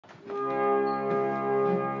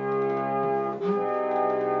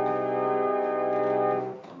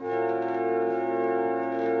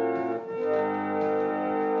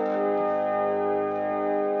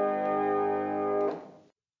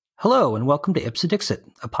Hello, and welcome to Ipsa Dixit,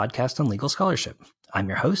 a podcast on legal scholarship. I'm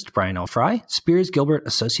your host, Brian L. Fry, Spears Gilbert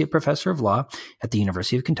Associate Professor of Law at the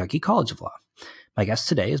University of Kentucky College of Law. My guest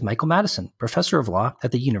today is Michael Madison, Professor of Law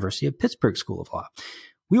at the University of Pittsburgh School of Law.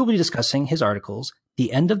 We will be discussing his articles,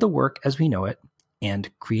 The End of the Work as We Know It,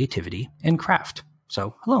 and Creativity and Craft.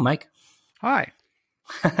 So, hello, Mike. Hi.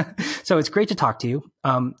 So it's great to talk to you.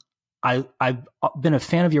 I've been a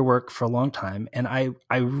fan of your work for a long time, and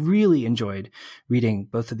I really enjoyed reading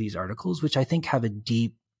both of these articles, which I think have a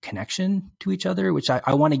deep connection to each other, which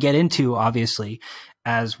I want to get into, obviously,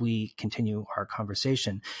 as we continue our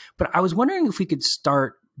conversation. But I was wondering if we could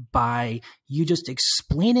start by you just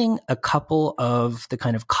explaining a couple of the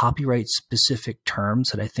kind of copyright-specific terms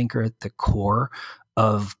that I think are at the core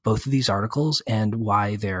of both of these articles and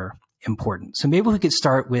why they're important. So maybe we could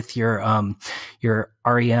start with your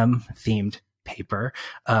REM themed paper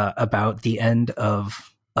about the end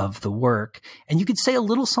of the work, and you could say a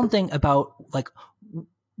little something about like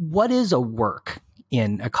what is a work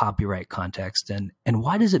in a copyright context, and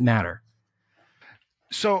why does it matter?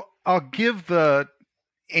 So I'll give the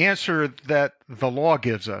answer that the law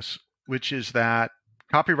gives us, which is that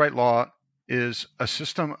copyright law is a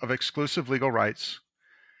system of exclusive legal rights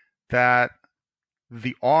that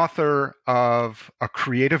the author of a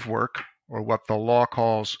creative work, or what the law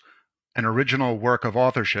calls an original work of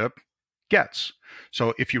authorship, gets.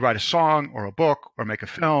 So if you write a song or a book or make a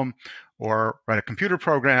film or write a computer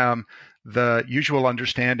program, the usual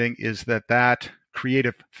understanding is that that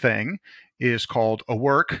creative thing is called a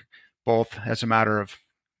work, both as a matter of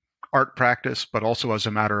art practice, but also as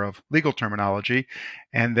a matter of legal terminology.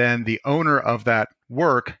 And then the owner of that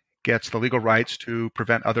work gets the legal rights to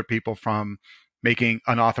prevent other people from making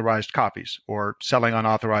unauthorized copies or selling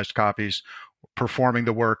unauthorized copies, performing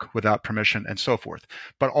the work without permission, and so forth.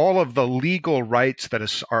 But all of the legal rights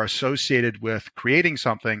that are associated with creating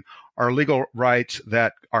something are legal rights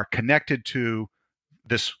that are connected to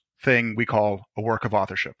this thing we call a work of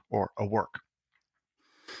authorship or a work.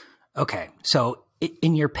 Okay, so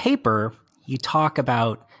in your paper, you talk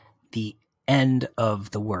about the end of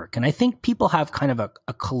the work. And I think people have kind of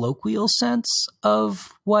a colloquial sense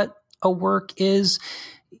of what a work is,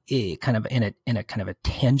 kind of in a kind of a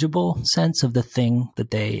tangible sense of the thing that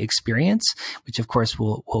they experience, which of course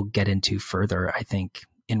we'll get into further, I think,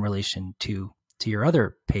 in relation to your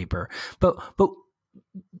other paper. But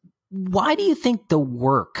why do you think the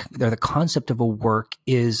work, or the concept of a work,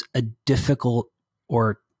 is a difficult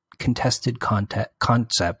or contested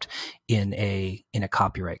concept in a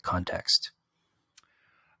copyright context?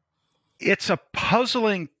 It's a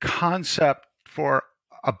puzzling concept for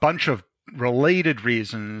a bunch of related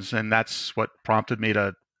reasons, and that's what prompted me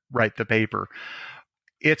to write the paper.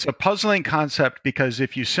 It's a puzzling concept because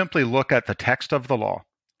if you simply look at the text of the law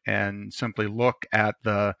and simply look at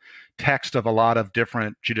the text of a lot of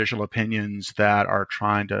different judicial opinions that are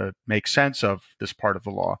trying to make sense of this part of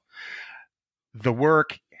the law, the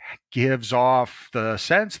work gives off the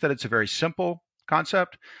sense that it's a very simple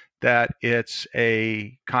concept, that it's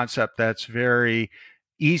a concept that's very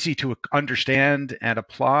easy to understand and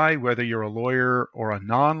apply, whether you're a lawyer or a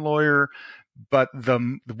non-lawyer. But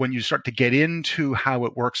when you start to get into how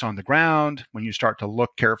it works on the ground, when you start to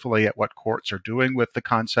look carefully at what courts are doing with the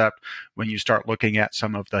concept, when you start looking at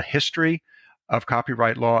some of the history of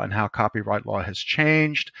copyright law and how copyright law has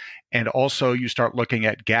changed, and also you start looking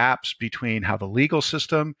at gaps between how the legal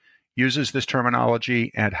system uses this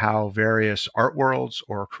terminology and how various art worlds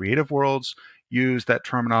or creative worlds use that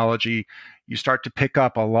terminology, you start to pick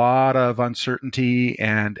up a lot of uncertainty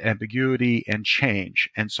and ambiguity and change.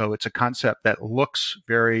 And so it's a concept that looks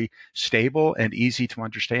very stable and easy to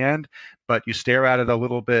understand, but you stare at it a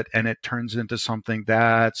little bit and it turns into something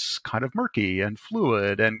that's kind of murky and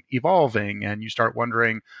fluid and evolving, and you start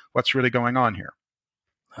wondering what's really going on here.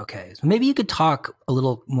 Okay, so maybe you could talk a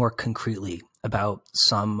little more concretely about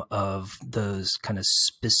some of those kind of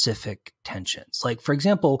specific tensions. Like, for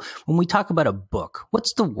example, when we talk about a book,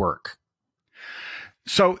 what's the work?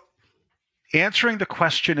 So answering the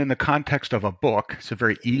question in the context of a book, it's a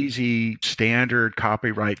very easy, standard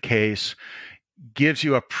copyright case, gives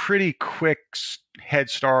you a pretty quick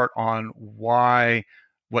head start on why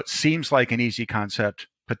what seems like an easy concept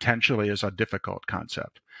potentially is a difficult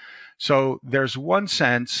concept. So there's one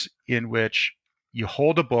sense in which you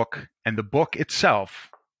hold a book and the book itself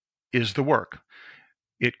is the work.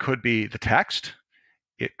 It could be the text.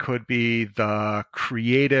 It could be the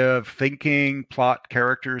creative thinking, plot,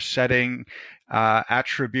 characters, setting,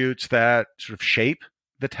 attributes that sort of shape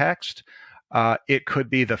the text. It could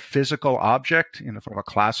be the physical object in the form of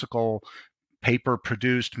a classical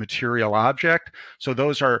paper-produced material object. So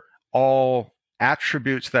those are all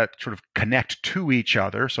attributes that sort of connect to each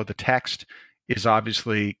other. So the text is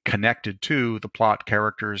obviously connected to the plot,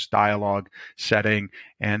 characters, dialogue, setting,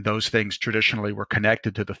 and those things traditionally were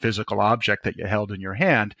connected to the physical object that you held in your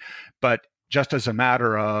hand. But just as a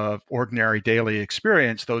matter of ordinary daily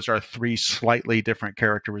experience, those are three slightly different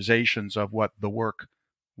characterizations of what the work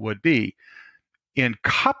would be. In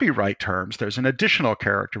copyright terms, there's an additional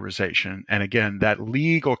characterization. And again, that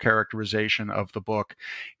legal characterization of the book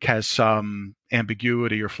has some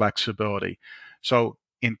ambiguity or flexibility. So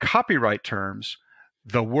in copyright terms,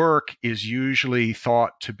 the work is usually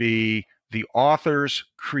thought to be the author's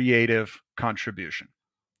creative contribution.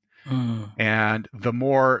 And the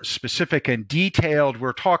more specific and detailed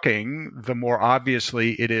we're talking, the more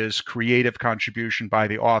obviously it is creative contribution by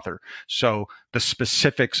the author. So the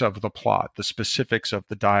specifics of the plot, the specifics of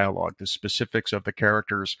the dialogue, the specifics of the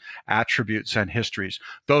characters' attributes and histories,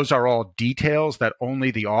 those are all details that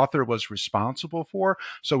only the author was responsible for.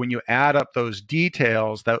 So when you add up those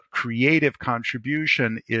details, that creative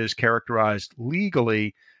contribution is characterized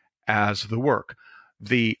legally as the work.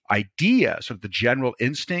 The idea, sort of the general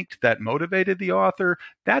instinct that motivated the author,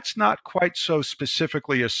 that's not quite so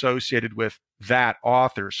specifically associated with that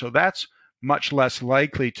author. So that's much less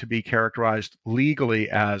likely to be characterized legally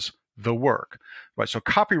as the work. Right? So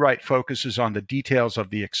copyright focuses on the details of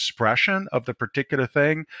the expression of the particular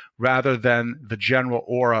thing rather than the general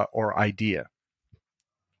aura or idea.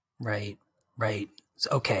 Right.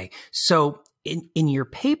 Okay. So in your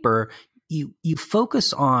paper, you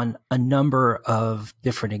focus on a number of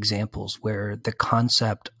different examples where the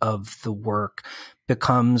concept of the work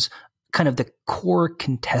becomes kind of the core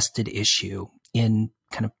contested issue in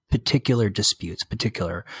kind of particular disputes,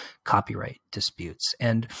 particular copyright disputes.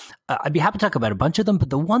 And I'd be happy to talk about a bunch of them, but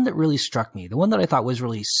the one that really struck me, the one that I thought was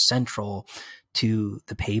really central to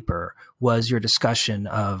the paper, was your discussion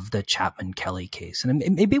of the Chapman-Kelly case. And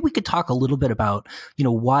maybe we could talk a little bit about,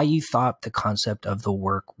 why you thought the concept of the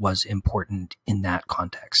work was important in that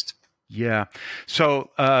context. Yeah.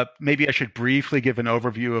 So maybe I should briefly give an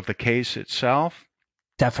overview of the case itself.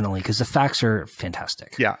 Definitely, because the facts are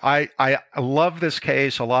fantastic. Yeah, I love this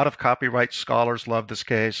case. A lot of copyright scholars love this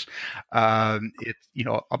case. My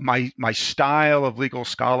style of legal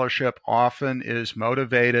scholarship often is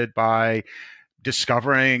motivated by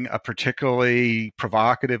discovering a particularly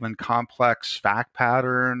provocative and complex fact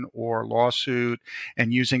pattern or lawsuit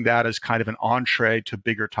and using that as kind of an entree to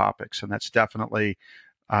bigger topics. And that's definitely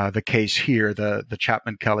the case here. The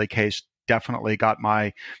Chapman-Kelly case definitely got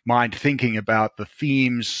my mind thinking about the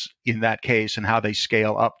themes in that case and how they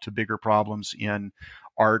scale up to bigger problems in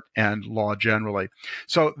art and law generally.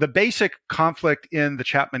 So the basic conflict in the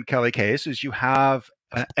Chapman-Kelly case is you have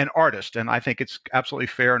an artist, and I think it's absolutely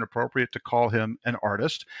fair and appropriate to call him an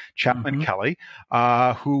artist, Chapman-Kelly,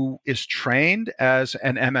 who is trained as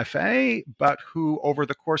an MFA, but who over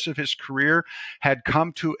the course of his career had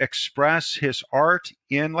come to express his art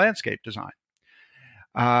in landscape design.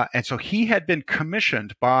 And so he had been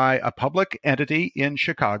commissioned by a public entity in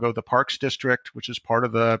Chicago, the Parks District, which is part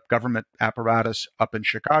of the government apparatus up in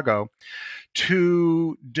Chicago,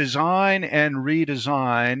 to design and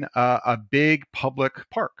redesign a big public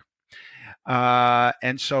park.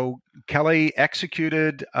 And so Kelly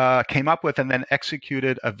came up with and then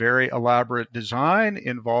executed a very elaborate design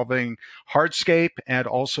involving hardscape and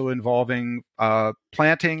also involving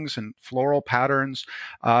plantings and floral patterns.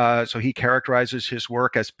 So he characterizes his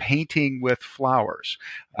work as painting with flowers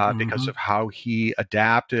because of how he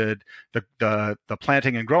adapted the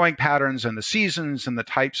planting and growing patterns and the seasons and the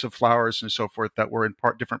types of flowers and so forth that were in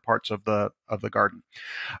different parts of the garden.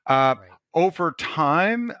 Right. Over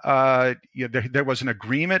time, there was an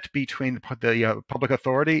agreement between the public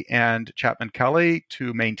authority and Chapman-Kelly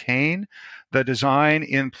to maintain the design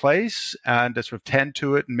in place and to sort of tend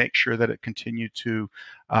to it and make sure that it continued to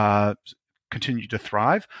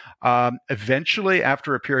thrive. Eventually,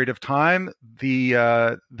 after a period of time,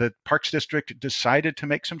 the Parks District decided to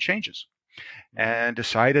make some changes and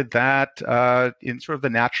decided that in sort of the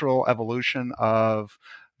natural evolution of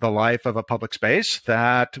the life of a public space,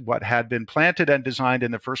 that what had been planted and designed in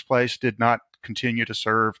the first place did not continue to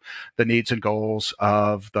serve the needs and goals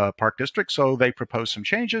of the Park District. So they proposed some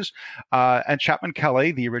changes, and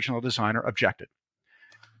Chapman-Kelly, the original designer, objected.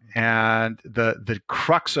 And the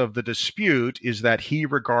crux of the dispute is that he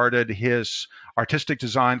regarded his artistic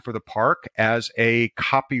design for the park as a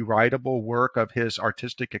copyrightable work of his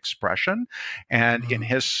artistic expression, and in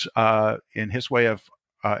his way of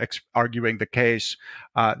arguing the case,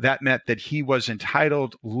 that meant that he was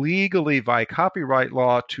entitled legally by copyright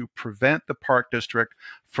law to prevent the Park District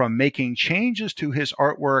from making changes to his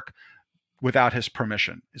artwork without his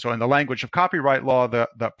permission. So in the language of copyright law,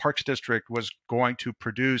 the Parks District was going to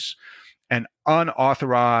produce an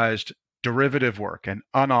unauthorized derivative work, an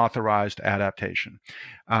unauthorized adaptation.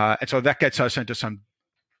 And so that gets us into some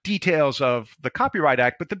details of the Copyright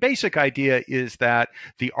Act, but the basic idea is that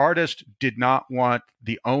the artist did not want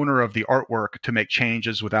the owner of the artwork to make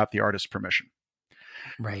changes without the artist's permission.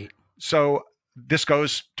 Right. So this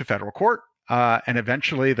goes to federal court. And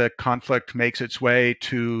eventually the conflict makes its way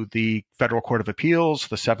to the Federal Court of Appeals,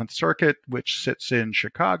 the Seventh Circuit, which sits in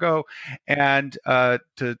Chicago. And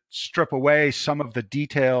to strip away some of the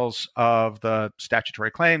details of the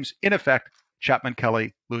statutory claims, in effect,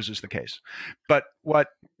 Chapman-Kelly loses the case. But what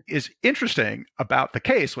is interesting about the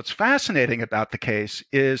case, what's fascinating about the case,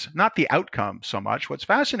 is not the outcome so much. What's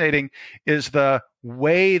fascinating is the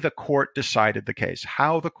way the court decided the case,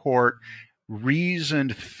 how the court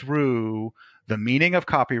reasoned through the meaning of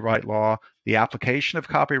copyright law, the application of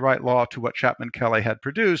copyright law to what Chapman-Kelly had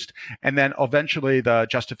produced, and then eventually the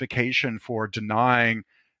justification for denying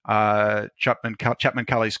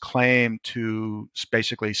Chapman-Kelly's claim to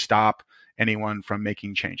basically stop anyone from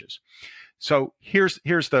making changes. So here's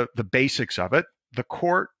the basics of it. The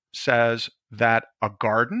court says that a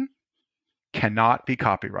garden cannot be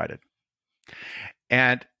copyrighted.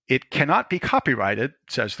 And it cannot be copyrighted,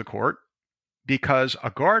 says the court, because a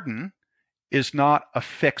garden is not a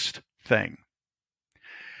fixed thing.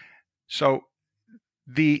 So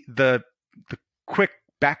the quick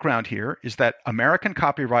background here is that American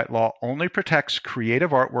copyright law only protects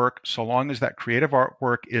creative artwork so long as that creative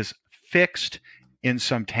artwork is fixed in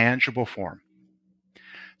some tangible form.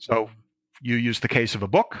 So you use the case of a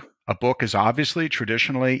book. A book is obviously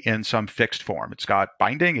traditionally in some fixed form. It's got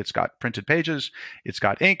binding, it's got printed pages, it's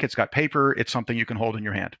got ink, it's got paper, it's something you can hold in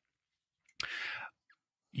your hand.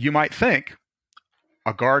 You might think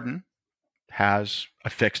a garden has a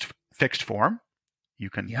fixed form. You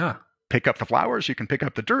can pick up the flowers, you can pick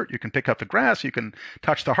up the dirt, you can pick up the grass, you can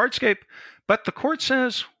touch the hardscape. But the court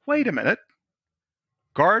says, wait a minute,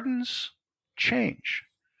 gardens change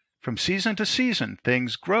from season to season.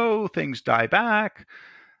 Things grow, things die back,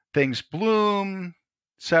 things bloom,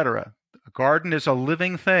 etc. A garden is a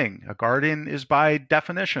living thing. A garden is by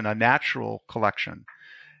definition a natural collection.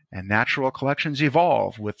 And natural collections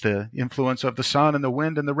evolve with the influence of the sun and the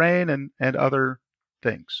wind and the rain and other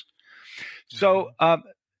things. So I'll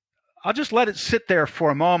just let it sit there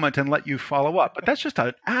for a moment and let you follow up. But that's just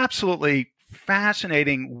an absolutely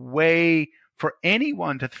fascinating way for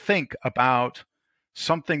anyone to think about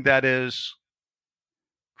something that is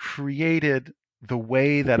created the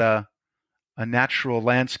way that a natural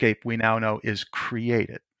landscape we now know is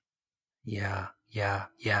created. Yeah.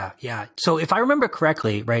 So if I remember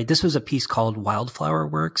correctly, right, this was a piece called Wildflower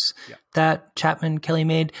Works that Chapman-Kelly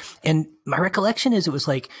made. And my recollection is it was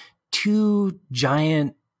like two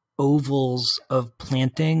giant ovals of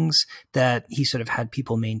plantings that he sort of had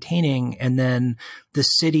people maintaining. And then the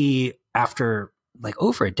city, after like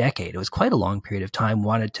over a decade, it was quite a long period of time,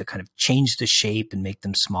 wanted to kind of change the shape and make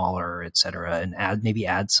them smaller, et cetera, and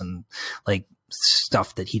add some like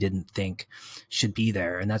stuff that he didn't think should be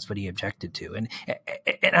there. And that's what he objected to. And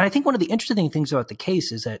I think one of the interesting things about the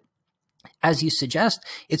case is that, as you suggest,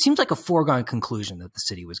 it seems like a foregone conclusion that the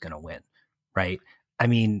city was going to win, right? I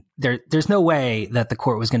mean, there's no way that the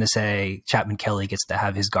court was going to say Chapman-Kelly gets to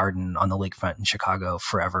have his garden on the lakefront in Chicago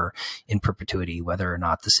forever in perpetuity, whether or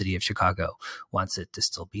not the city of Chicago wants it to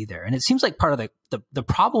still be there. And it seems like part of the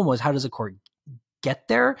problem was, how does the court get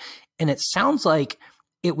there? And it sounds like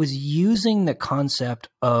it was using the concept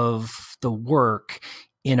of the work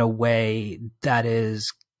in a way that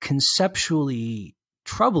is conceptually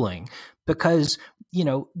troubling, because, you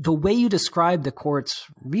know, the way you describe the court's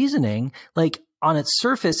reasoning, like on its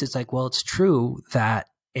surface, it's like, well, it's true that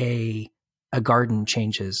a garden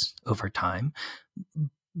changes over time,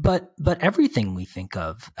 but everything we think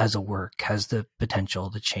of as a work has the potential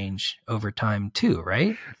to change over time too,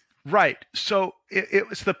 right? Right. So it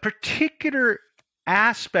was the particular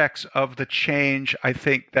aspects of the change, I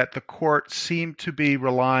think, that the court seemed to be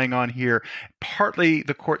relying on here. Partly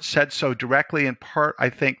the court said so directly, in part I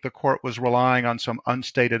think the court was relying on some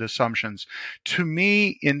unstated assumptions. To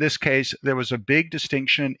me, in this case, there was a big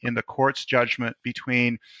distinction in the court's judgment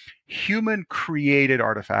between human created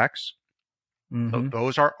artifacts,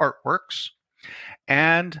 those are artworks,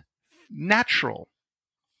 and natural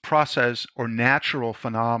process or natural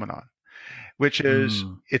phenomenon, which is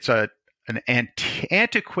it's an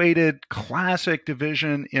antiquated classic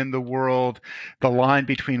division in the world, the line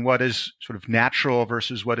between what is sort of natural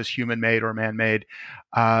versus what is human-made or man-made.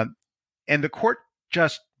 And the court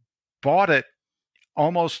just bought it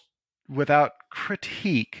almost without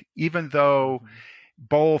critique, even though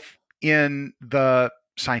both in the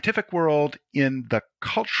scientific world, in the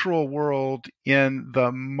cultural world, in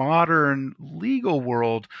the modern legal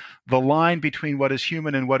world, the line between what is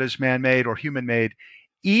human and what is man-made or human-made,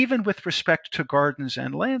 even with respect to gardens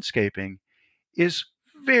and landscaping, is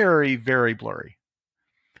very, very blurry.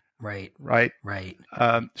 Right. Right. Right.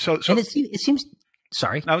 So and it seems.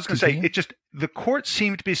 Sorry, I was going to say, the court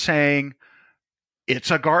seemed to be saying it's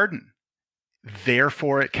a garden,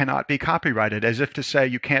 therefore it cannot be copyrighted, as if to say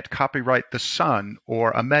you can't copyright the sun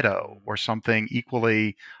or a meadow or something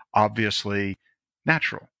equally obviously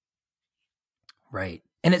natural. Right.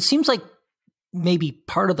 And it seems like maybe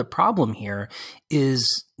part of the problem here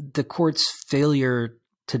is the court's failure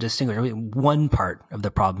to distinguish. I mean, one part of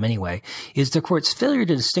the problem, anyway, is the court's failure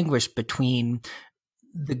to distinguish between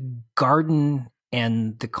the garden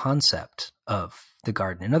and the concept of the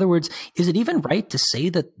garden. In other words, is it even right to say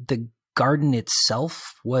that the garden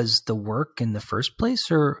itself was the work in the first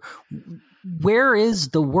place, or where is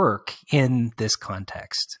the work in this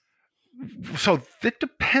context? So it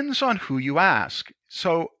depends on who you ask.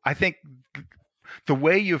 So I think the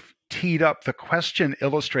way you've teed up the question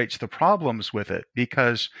illustrates the problems with it,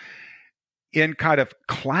 because in kind of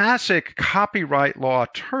classic copyright law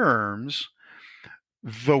terms,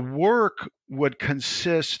 the work would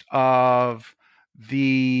consist of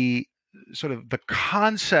the sort of the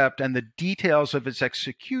concept and the details of its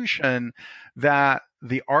execution that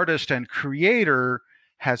the artist and creator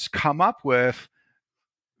has come up with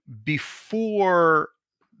before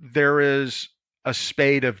there is a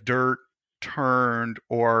spade of dirt turned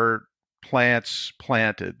or plants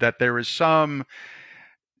planted, that there is some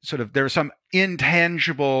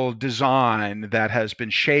intangible design that has been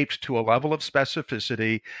shaped to a level of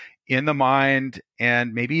specificity in the mind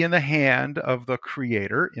and maybe in the hand of the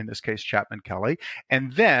creator, in this case, Chapman Kelly.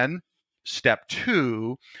 And then step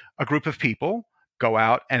two, a group of people go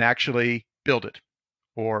out and actually build it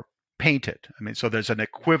or paint it. I mean, so there's an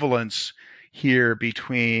equivalence here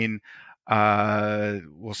between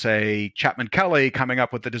we'll say Chapman Kelly coming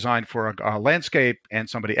up with the design for a landscape and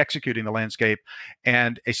somebody executing the landscape,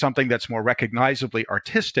 and something that's more recognizably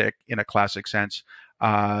artistic in a classic sense,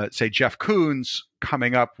 say Jeff Koons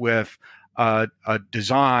coming up with a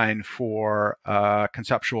design for a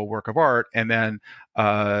conceptual work of art, and then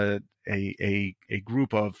a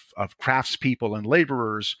group of craftspeople and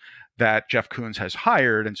laborers that Jeff Koons has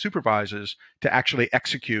hired and supervises to actually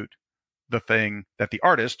execute the thing that the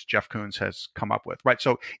artist, Jeff Koons, has come up with, right?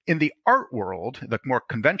 So in the art world, the more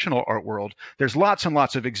conventional art world, there's lots and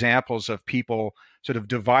lots of examples of people sort of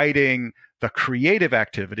dividing the creative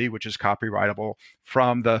activity, which is copyrightable,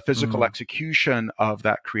 from the physical execution of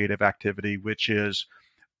that creative activity, which is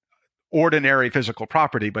ordinary physical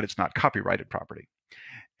property, but it's not copyrighted property.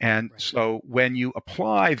 And so when you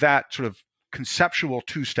apply that sort of conceptual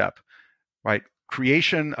two-step, right,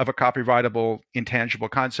 creation of a copyrightable intangible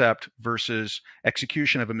concept versus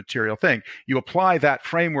execution of a material thing, you apply that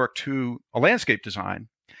framework to a landscape design,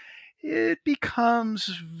 it becomes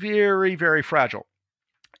very, very fragile.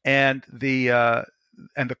 And the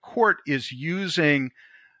court is using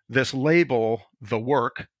this label, the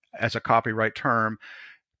work, as a copyright term,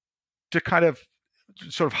 to kind of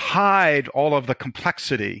sort of hide all of the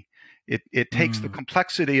complexity. It takes the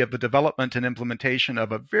complexity of the development and implementation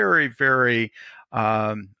of a very, very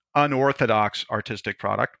unorthodox artistic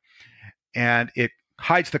product, and it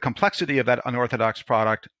hides the complexity of that unorthodox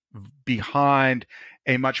product behind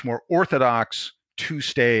a much more orthodox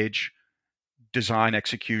two-stage design,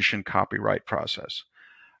 execution, copyright process.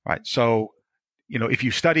 Right. So, if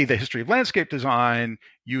you study the history of landscape design,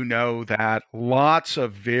 you know that lots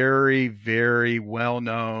of very, very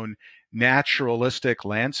well-known naturalistic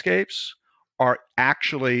landscapes are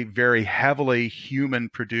actually very heavily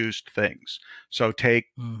human-produced things. So take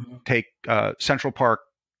Central Park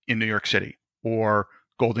in New York City or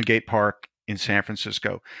Golden Gate Park in San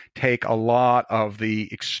Francisco. Take a lot of the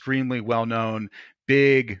extremely well-known,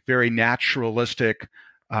 big, very naturalistic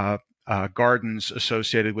gardens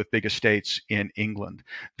associated with big estates in England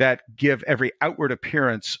that give every outward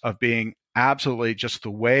appearance of being absolutely just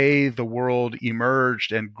the way the world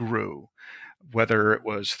emerged and grew, whether it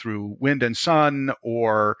was through wind and sun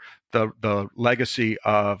or the legacy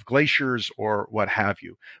of glaciers or what have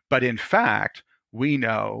you. But in fact, we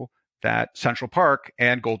know that Central Park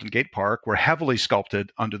and Golden Gate Park were heavily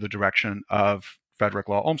sculpted under the direction of Frederick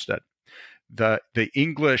Law Olmsted. The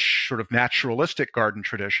English sort of naturalistic garden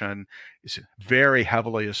tradition is very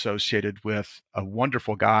heavily associated with a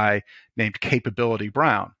wonderful guy named Capability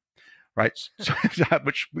Brown, right? So,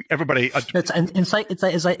 which everybody It's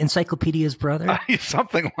like Encyclopedia's brother.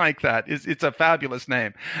 something like that. It's a fabulous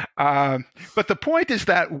name. But the point is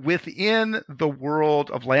that within the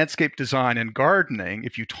world of landscape design and gardening,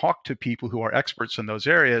 if you talk to people who are experts in those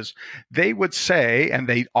areas, they would say, and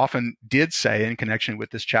they often did say in connection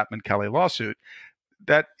with this Chapman-Kelly lawsuit,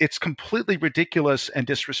 that it's completely ridiculous and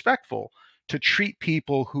disrespectful to treat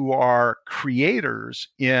people who are creators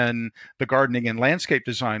in the gardening and landscape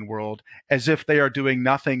design world as if they are doing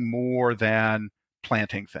nothing more than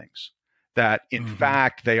planting things. That in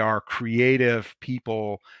fact, they are creative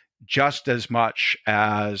people just as much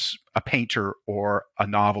as a painter or a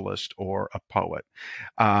novelist or a poet.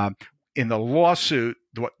 In the lawsuit,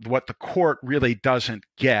 what the court really doesn't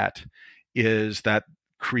get is that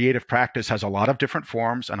creative practice has a lot of different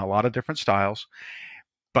forms and a lot of different styles,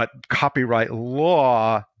 but copyright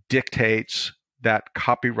law dictates that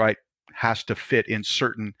copyright has to fit in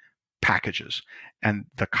certain packages. And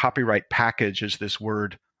the copyright package is this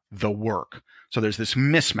word, the work. So there's this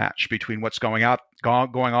mismatch between what's going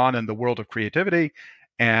on in the world of creativity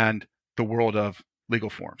and the world of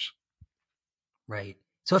legal forms. Right.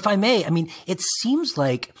 So if I may, I mean, it seems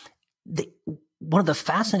like one of the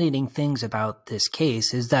fascinating things about this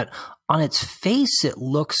case is that on its face, it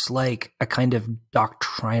looks like a kind of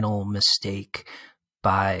doctrinal mistake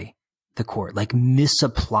by the court, like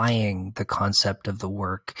misapplying the concept of the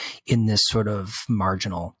work in this sort of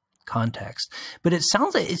marginal context. But it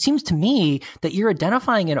seems to me that you're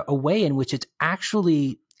identifying in a way in which it's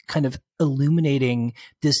actually kind of illuminating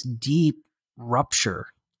this deep rupture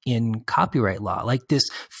in copyright law, like this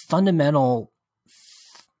fundamental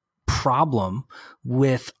problem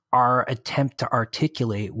with our attempt to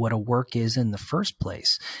articulate what a work is in the first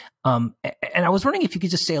place. And I was wondering if you could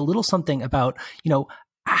just say a little something about,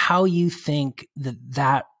 how you think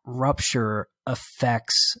that rupture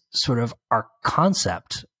affects sort of our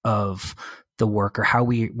concept of the work, or how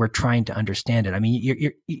we're trying to understand it. I mean,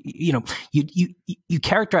 you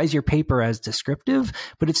characterize your paper as descriptive,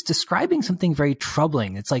 but it's describing something very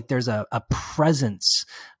troubling. It's like there's a presence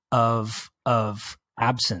of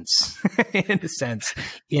absence in a sense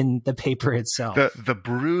in the paper itself. The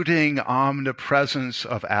brooding omnipresence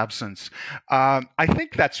of absence. I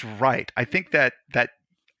think that's right. I think that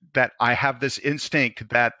I have this instinct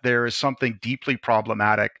that there is something deeply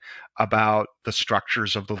problematic about the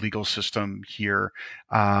structures of the legal system here,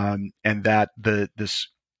 and that this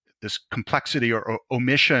complexity or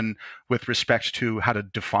omission with respect to how to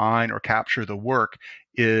define or capture the work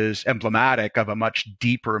is emblematic of a much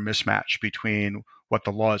deeper mismatch between what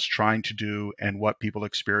the law is trying to do and what people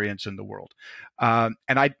experience in the world. And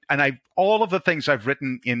all of the things I've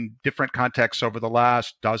written in different contexts over the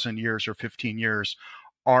last dozen years or 15 years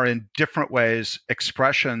are in different ways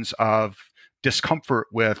expressions of discomfort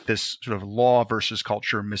with this sort of law versus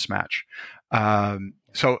culture mismatch.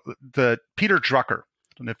 So the Peter Drucker,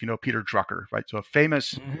 I don't know if you know Peter Drucker, right? So a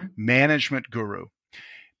famous management guru.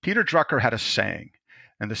 Peter Drucker had a saying,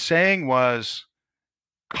 and the saying was,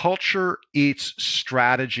 "Culture eats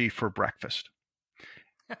strategy for breakfast."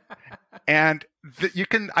 And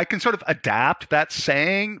I can sort of adapt that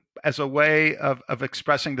saying as a way of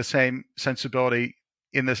expressing the same sensibility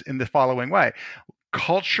in the following way.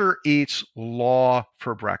 Culture eats law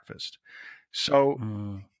for breakfast.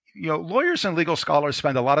 So, lawyers and legal scholars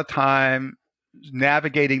spend a lot of time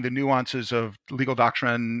navigating the nuances of legal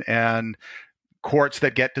doctrine and courts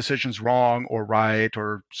that get decisions wrong or right,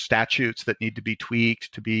 or statutes that need to be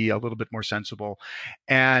tweaked to be a little bit more sensible.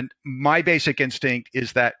 And my basic instinct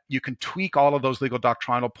is that you can tweak all of those legal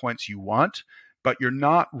doctrinal points you want, but you're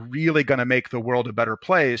not really going to make the world a better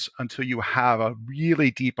place until you have a really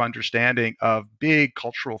deep understanding of big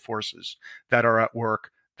cultural forces that are at work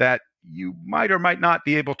that you might or might not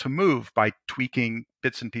be able to move by tweaking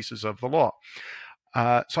bits and pieces of the law.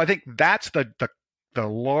 So I think that's the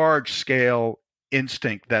large scale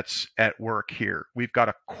instinct that's at work here. We've got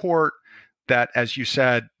a court that, as you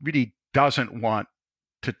said, really doesn't want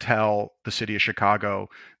to tell the city of Chicago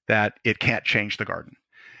that it can't change the garden.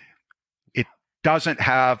 It doesn't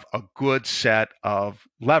have a good set of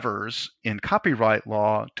levers in copyright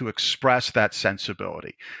law to express that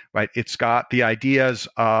sensibility, right? It's got the ideas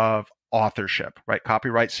of authorship, right?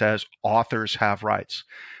 Copyright says authors have rights.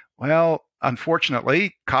 Well,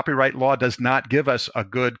 unfortunately, copyright law does not give us a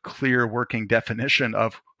good, clear working definition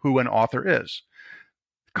of who an author is.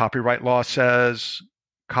 Copyright law says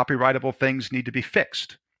copyrightable things need to be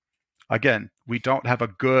fixed. Again, we don't have a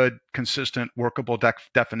good, consistent, workable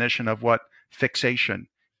definition of what fixation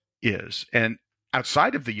is. And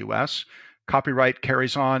outside of the US, copyright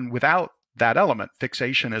carries on without that element.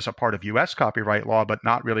 Fixation is a part of US copyright law, but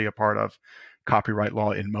not really a part of copyright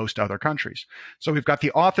law in most other countries. So we've got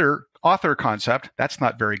the author concept. That's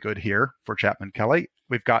not very good here for Chapman Kelly.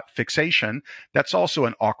 We've got fixation. That's also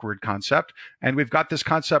an awkward concept. And we've got this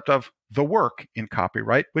concept of the work in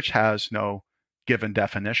copyright, which has no given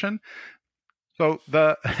definition. So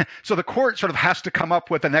the court sort of has to come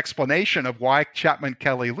up with an explanation of why Chapman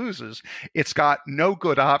Kelly loses. It's got no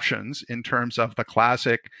good options in terms of the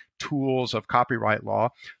classic tools of copyright law.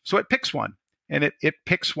 So it picks one. And it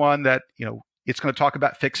picks one that, it's going to talk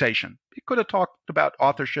about fixation. It could have talked about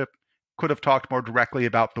authorship, could have talked more directly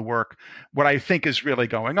about the work. What I think is really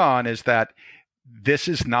going on is that this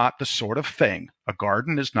is not the sort of thing, a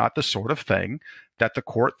garden is not the sort of thing that the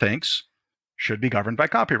court thinks should be governed by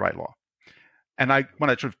copyright law. And I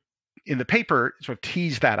want to sort of, in the paper, sort of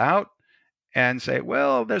tease that out and say,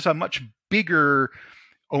 well, there's a much bigger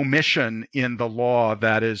omission in the law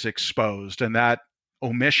that is exposed. And that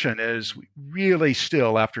omission is we really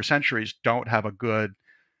still, after centuries, don't have a good,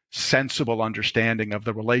 sensible understanding of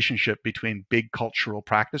the relationship between big cultural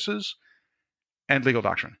practices and legal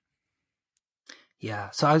doctrine. Yeah.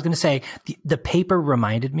 So I was going to say the paper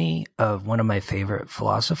reminded me of one of my favorite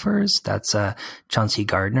philosophers. That's Chauncey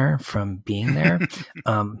Gardner from Being There.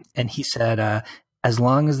 And he said, as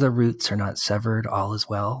long as the roots are not severed, all is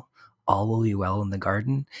well. All will be well in the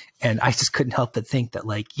garden. And I just couldn't help but think that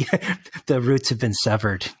the roots have been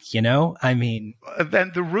severed, I mean.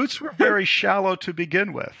 Then the roots were very shallow to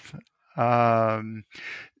begin with.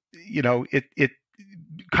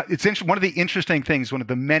 It's one of the interesting things, one of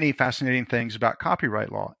the many fascinating things about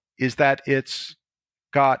copyright law is that it's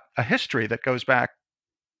got a history that goes back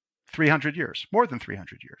 300 years, more than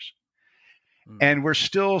 300 years. And we're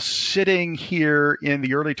still sitting here in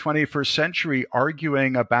the early 21st century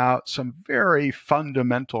arguing about some very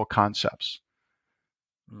fundamental concepts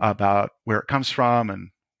about where it comes from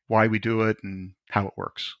and why we do it and how it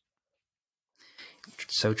works.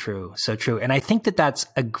 So true. So true. And I think that that's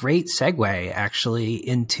a great segue actually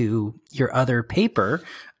into your other paper,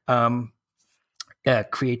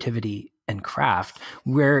 Creativity and Craft,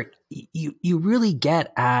 where you really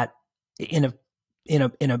get at, in a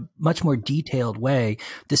much more detailed way,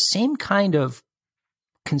 the same kind of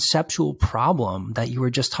conceptual problem that you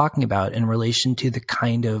were just talking about in relation to the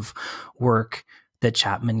kind of work that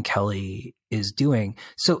Chapman Kelly is doing.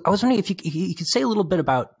 So I was wondering if you could say a little bit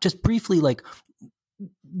about, just briefly,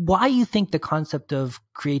 why you think the concept of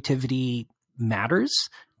creativity matters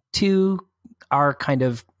to our kind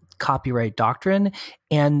of copyright doctrine,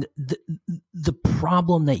 and the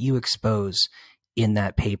problem that you expose in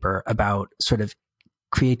that paper about sort of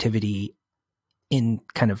creativity in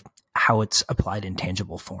kind of how it's applied in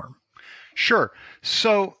tangible form. Sure.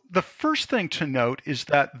 So the first thing to note is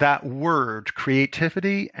that word,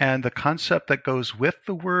 creativity, and the concept that goes with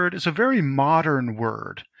the word is a very modern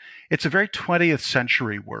word. It's a very 20th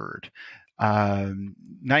century word.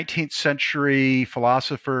 19th century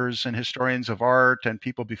philosophers and historians of art and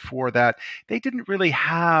people before that, they didn't really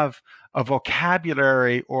have a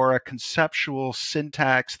vocabulary or a conceptual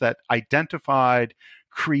syntax that identified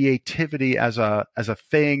creativity as a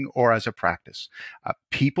thing or as a practice.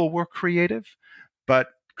 People were creative, but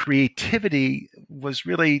creativity was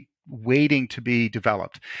really waiting to be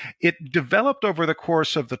developed. It developed over the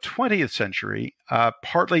course of the 20th century,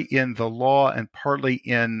 partly in the law and partly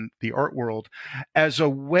in the art world, as a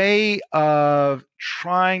way of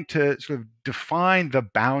trying to sort of define the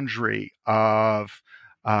boundary of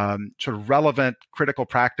sort of relevant critical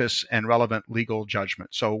practice and relevant legal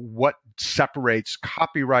judgment. So what separates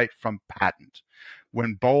copyright from patent,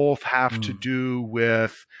 when both have to do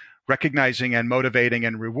with recognizing and motivating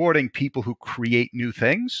and rewarding people who create new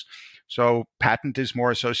things. So patent is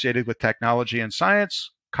more associated with technology and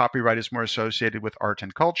science. Copyright is more associated with art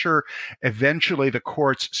and culture. Eventually, the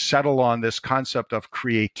courts settle on this concept of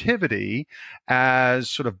creativity as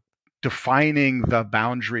sort of defining the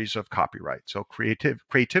boundaries of copyright. So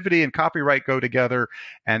creativity and copyright go together,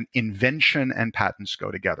 and invention and patents go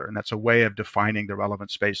together. And that's a way of defining the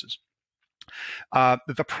relevant spaces.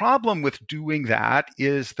 The problem with doing that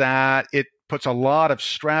is that it puts a lot of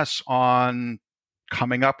stress on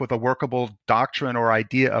coming up with a workable doctrine or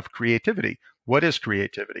idea of creativity. What is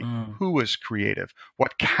creativity? Who is creative?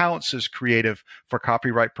 What counts as creative for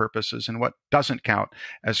copyright purposes and what doesn't count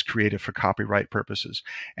as creative for copyright purposes?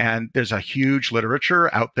 And there's a huge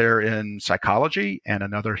literature out there in psychology and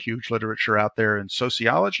another huge literature out there in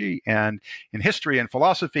sociology and in history and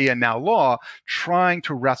philosophy and now law, trying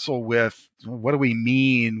to wrestle with what do we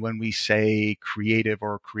mean when we say creative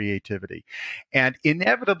or creativity? And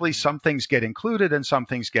inevitably, some things get included and some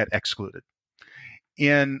things get excluded.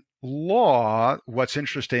 In law, what's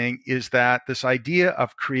interesting is that this idea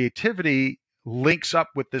of creativity links up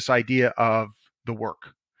with this idea of the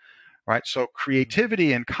work, right? So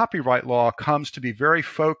creativity in copyright law comes to be very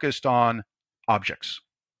focused on objects,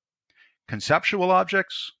 conceptual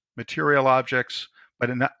objects, material objects, but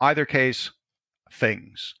in either case,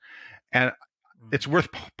 things. And it's worth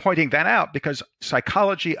pointing that out because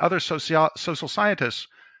psychology, other social scientists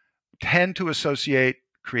tend to associate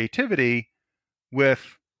creativity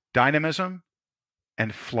with dynamism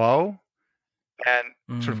and flow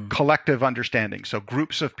and sort of collective understanding. So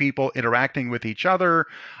groups of people interacting with each other,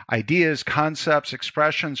 ideas, concepts,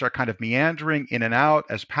 expressions are kind of meandering in and out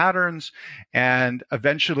as patterns. And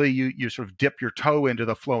eventually you sort of dip your toe into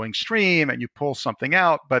the flowing stream and you pull something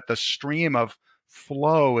out, but the stream of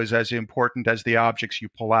flow is as important as the objects you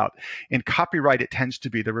pull out. In copyright, it tends to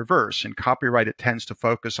be the reverse. In copyright, it tends to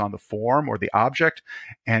focus on the form or the object,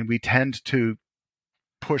 and we tend to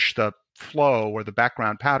push the flow or the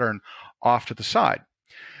background pattern off to the side.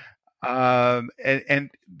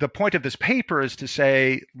 And the point of this paper is to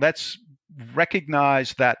say, let's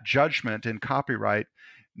recognize that judgment in copyright,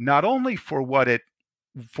 not only for what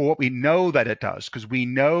we know that it does, because we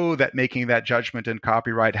know that making that judgment in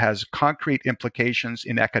copyright has concrete implications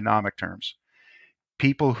in economic terms.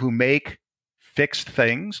 People who make fixed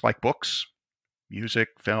things like books, music,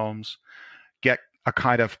 films, get a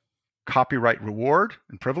kind of copyright reward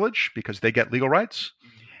and privilege because they get legal rights.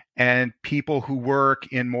 And people who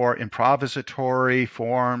work in more improvisatory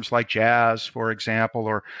forms like jazz, for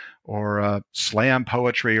example, or slam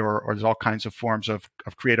poetry, or there's all kinds of forms of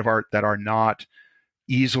creative art that are not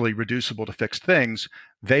easily reducible to fixed things,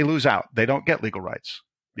 they lose out. They don't get legal rights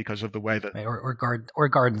because of the way that or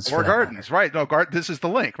gardens or gardens, right? No, this is the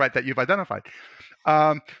link, right, that you've identified.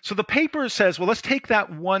 So the paper says, well, let's take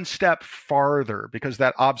that one step farther because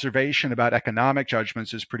that observation about economic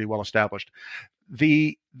judgments is pretty well established.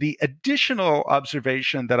 The additional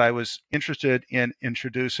observation that I was interested in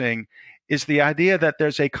introducing is the idea that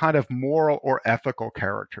there's a kind of moral or ethical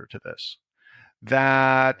character to this,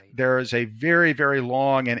 that there is a very, very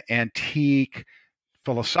long and antique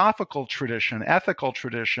philosophical tradition, ethical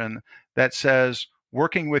tradition that says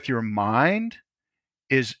working with your mind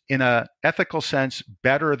is, in an ethical sense,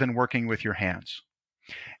 better than working with your hands.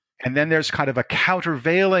 And then there's kind of a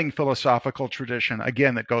countervailing philosophical tradition,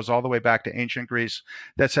 again, that goes all the way back to ancient Greece,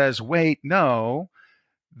 that says, wait, no,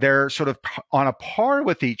 they're sort of on a par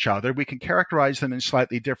with each other. We can characterize them in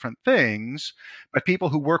slightly different things, but people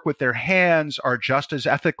who work with their hands are just as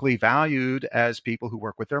ethically valued as people who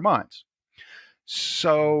work with their minds.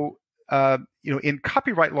 So, in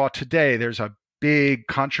copyright law today, there's a big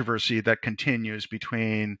controversy that continues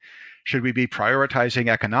between should we be prioritizing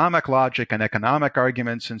economic logic and economic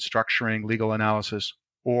arguments in structuring legal analysis,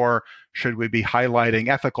 or should we be highlighting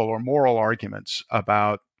ethical or moral arguments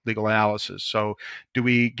about legal analysis? So do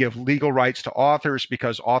we give legal rights to authors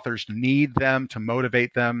because authors need them to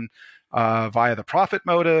motivate them via the profit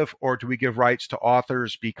motive, or do we give rights to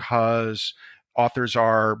authors because authors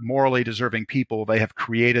are morally deserving people? They have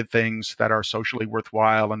created things that are socially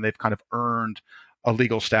worthwhile and they've kind of earned a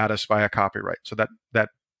legal status via copyright. So that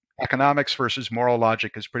economics versus moral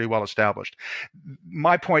logic is pretty well established.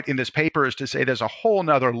 My point in this paper is to say there's a whole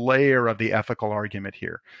nother layer of the ethical argument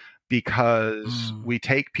here, because we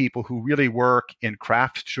take people who really work in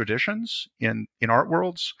craft traditions in art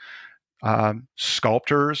worlds,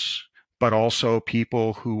 sculptors, but also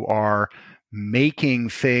people who are making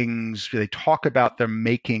things. They talk about them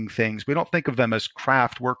making things. We don't think of them as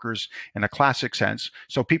craft workers in a classic sense.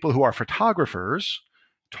 So people who are photographers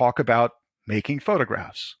talk about making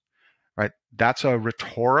photographs, right? That's a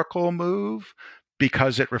rhetorical move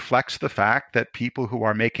because it reflects the fact that people who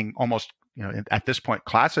are making almost, at this point,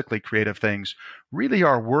 classically creative things really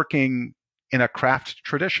are working in a craft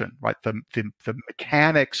tradition, right? The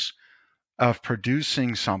mechanics of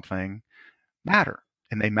producing something matter,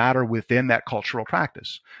 and they matter within that cultural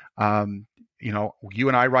practice. You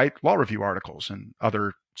and I write law review articles and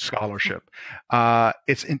other scholarship.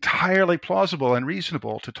 It's entirely plausible and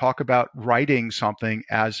reasonable to talk about writing something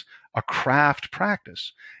as a craft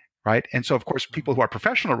practice, right? And so, of course, people who are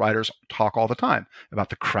professional writers talk all the time about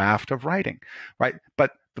the craft of writing, right?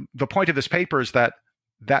 But the point of this paper is that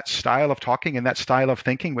style of talking and that style of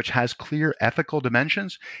thinking, which has clear ethical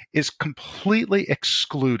dimensions, is completely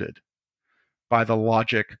excluded by the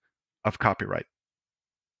logic of copyright.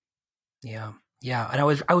 Yeah. Yeah. And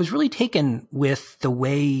I was really taken with the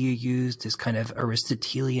way you used this kind of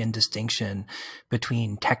Aristotelian distinction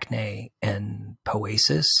between techne and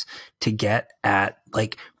poesis to get at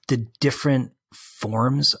like the different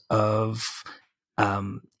forms of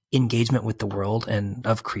engagement with the world and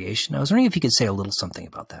of creation. I was wondering if you could say a little something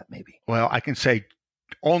about that, maybe. Well, I can say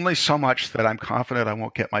only so much that I'm confident I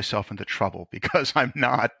won't get myself into trouble, because I'm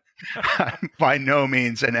not by no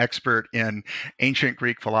means an expert in ancient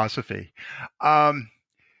Greek philosophy.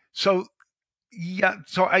 So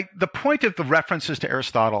the point of the references to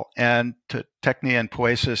Aristotle and to technia and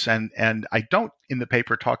poiesis, and I don't in the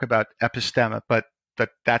paper talk about episteme, but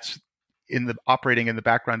that's operating in the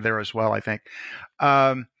background there as well, I think,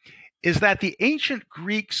 is that the ancient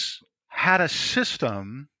Greeks had a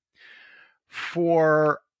system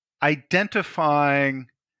for identifying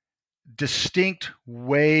distinct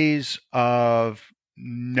ways of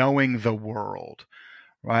knowing the world,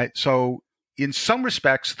 right? So in some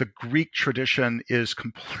respects, the Greek tradition is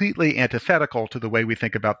completely antithetical to the way we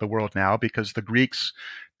think about the world now, because the Greeks,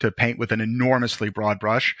 to paint with an enormously broad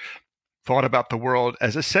brush, thought about the world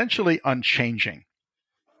as essentially unchanging.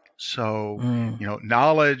 So,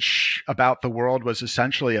 knowledge about the world was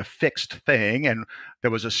essentially a fixed thing, and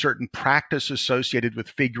there was a certain practice associated with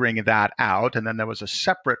figuring that out, and then there was a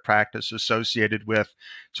separate practice associated with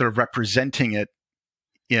sort of representing it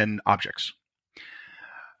in objects.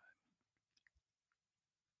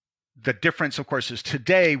 The difference, of course, is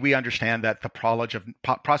today we understand that the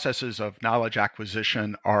processes of knowledge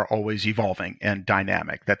acquisition are always evolving and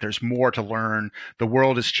dynamic, that there's more to learn. The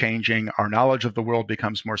world is changing. Our knowledge of the world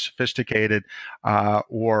becomes more sophisticated,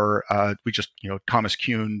 or we just, Thomas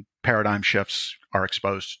Kuhn paradigm shifts are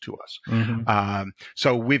exposed to us. Mm-hmm.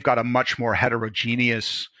 So we've got a much more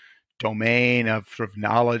heterogeneous domain of sort of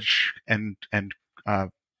knowledge and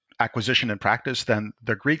acquisition and practice than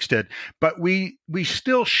the Greeks did, but we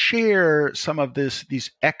still share some of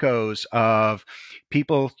these echoes of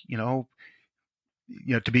people,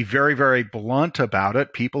 to be very, very blunt about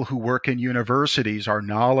it, people who work in universities are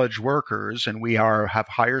knowledge workers, and we have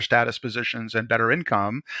higher status positions and better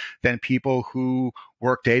income than people who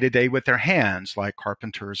work day to day with their hands, like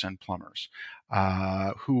carpenters and plumbers,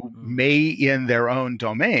 who may in their own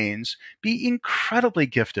domains be incredibly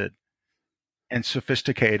gifted and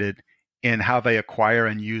sophisticated in how they acquire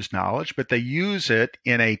and use knowledge, but they use it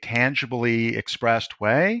in a tangibly expressed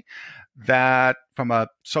way that, from a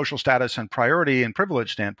social status and priority and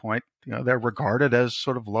privilege standpoint, they're regarded as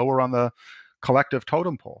sort of lower on the collective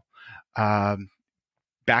totem pole.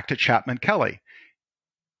 Back to Chapman Kelly,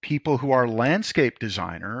 people who are landscape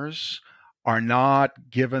designers are not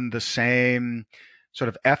given the same sort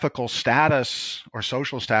of ethical status or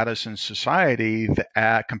social status in society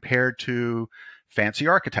compared to fancy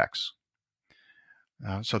architects.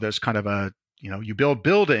 So there's kind of you build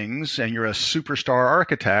buildings and you're a superstar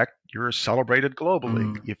architect, you're celebrated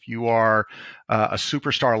globally. If you are a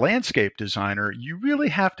superstar landscape designer, you really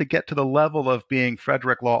have to get to the level of being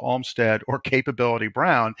Frederick Law Olmsted or Capability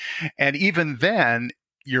Brown. And even then,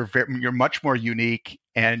 you're much more unique,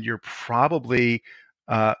 and you're probably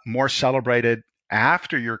more celebrated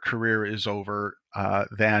after your career is over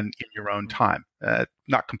than in your own time.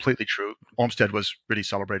 Not completely true. Olmsted was really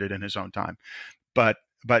celebrated in his own time, but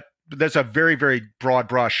there's a very, very broad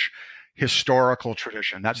brush historical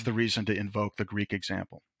tradition. That's the reason to invoke the Greek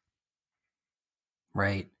example.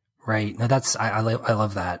 Right. No, I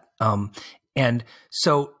love that. And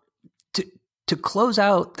so to close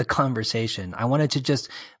out the conversation, I wanted to just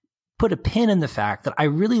put a pin in the fact that I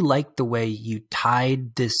really like the way you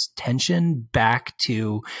tied this tension back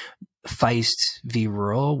to Feist v.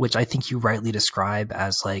 Rural, which I think you rightly describe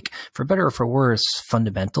as, like, for better or for worse,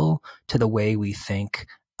 fundamental to the way we think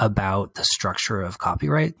about the structure of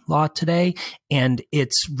copyright law today, and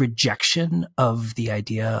its rejection of the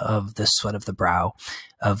idea of the sweat of the brow,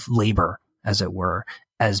 of labor, as it were,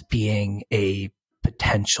 as being a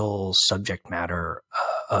potential subject matter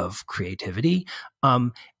of creativity.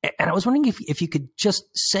 And I was wondering if you could just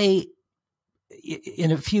say,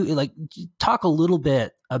 in a few, talk a little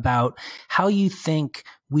bit about how you think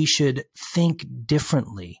we should think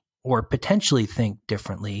differently, or potentially think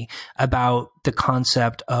differently, about the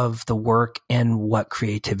concept of the work and what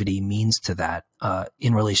creativity means to that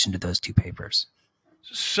in relation to those two papers.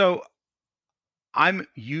 So I'm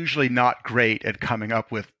usually not great at coming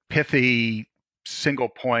up with pithy single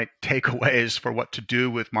point takeaways for what to do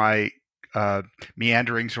with my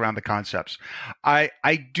meanderings around the concepts. I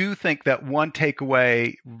do think that one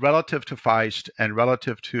takeaway relative to Feist and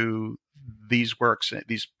relative to these works,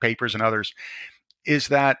 these papers and others, is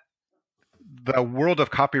that the world of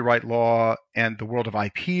copyright law and the world of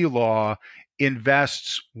IP law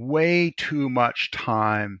invests way too much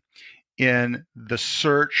time in the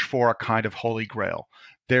search for a kind of holy grail.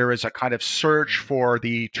 There is a kind of search for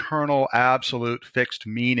the eternal, absolute, fixed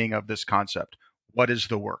meaning of this concept. What is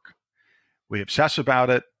the work? We obsess about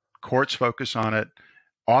it. courts focus on it,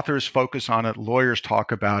 authors focus on it, lawyers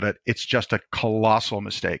talk about it. It's just a colossal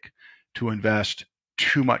mistake to invest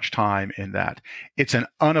too much time in that. It's an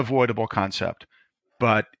unavoidable concept,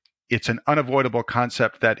 but it's an unavoidable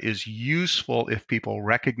concept that is useful if people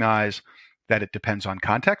recognize that it depends on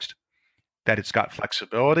context, that it's got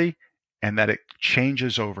flexibility, and that it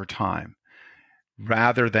changes over time,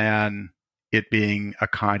 rather than it being a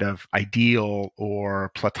kind of ideal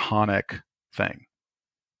or platonic thing.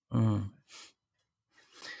 Mm.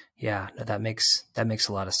 Yeah, no, that makes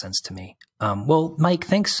a lot of sense to me. Well, Mike,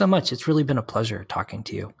 thanks so much. It's really been a pleasure talking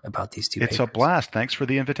to you about these two papers. It's a blast. Thanks for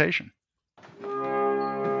the invitation.